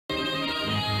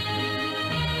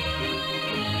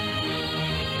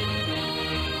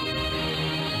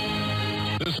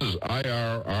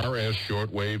IRRS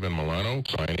Shortwave in Milano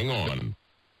signing on.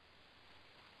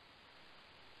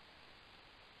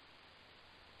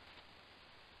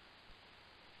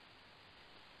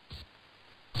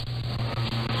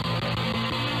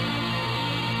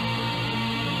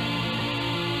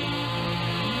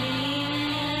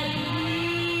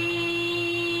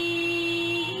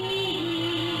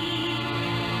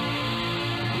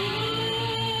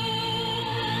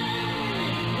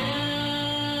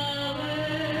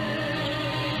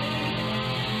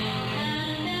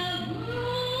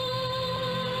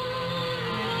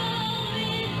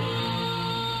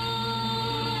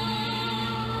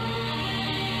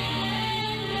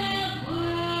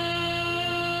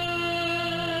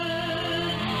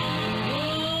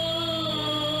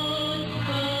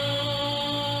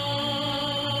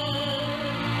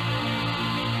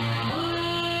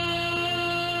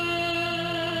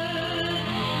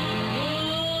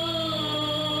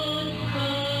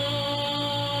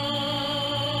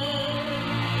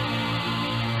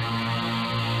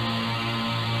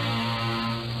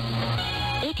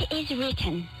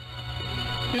 Written,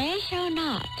 man shall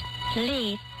not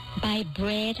live by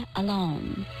bread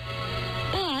alone,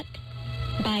 but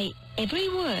by every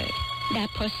word that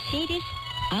proceedeth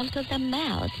out of the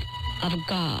mouth of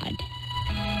God.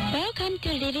 Welcome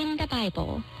to Living the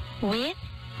Bible with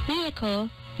Miracle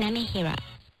Namihira.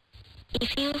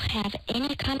 If you have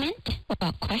any comment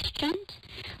or questions,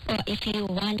 or if you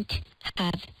want to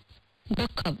have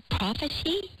Book of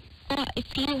Prophecy, or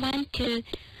if you want to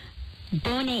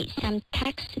donate some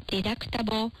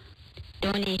tax-deductible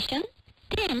donation,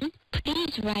 then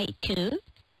please write to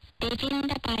Living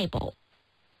the Bible,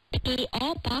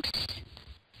 P.O. Box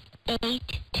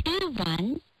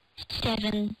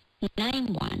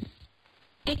 821791,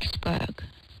 Vicksburg,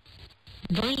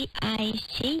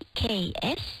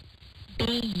 VICKS,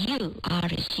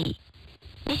 BURG,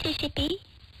 Mississippi,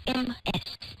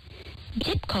 MS,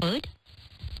 zip code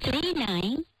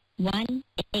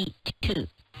 39182.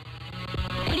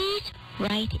 Please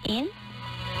write in.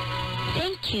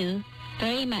 Thank you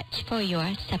very much for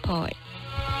your support.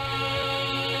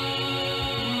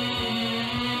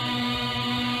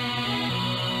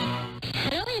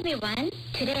 Hello everyone.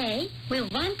 Today we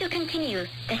want to continue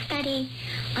the study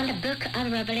on the book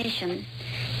of Revelation,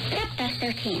 chapter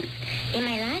 13. In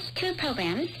my last two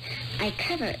programs, I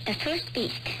covered the first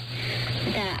beast.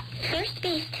 The first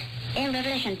beast in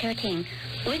Revelation 13,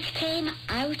 which came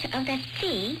out of the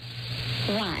sea,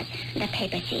 was the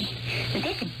papacy.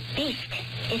 This beast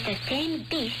is the same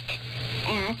beast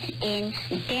as in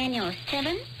Daniel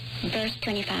 7, verse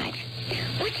 25,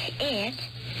 which is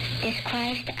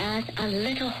described as a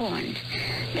little horn.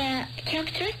 The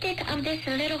characteristic of this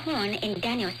little horn in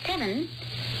Daniel 7,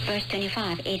 verse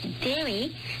 25 is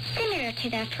very similar to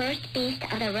the first beast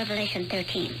of the Revelation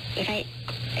 13. If I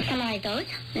summarize those,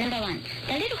 number one,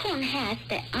 the little horn has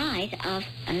the eyes of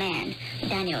a man,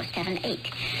 Daniel 7:8.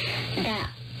 The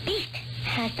beast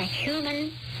has the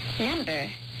human number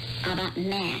of a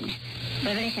man,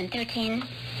 Revelation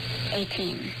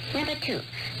 13:18. Number two,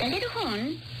 the little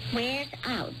horn wears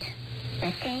out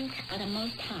the saints of the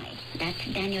Most High. That's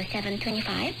Daniel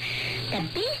 7:25. The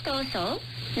beast also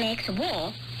makes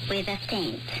war with the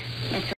saints. That's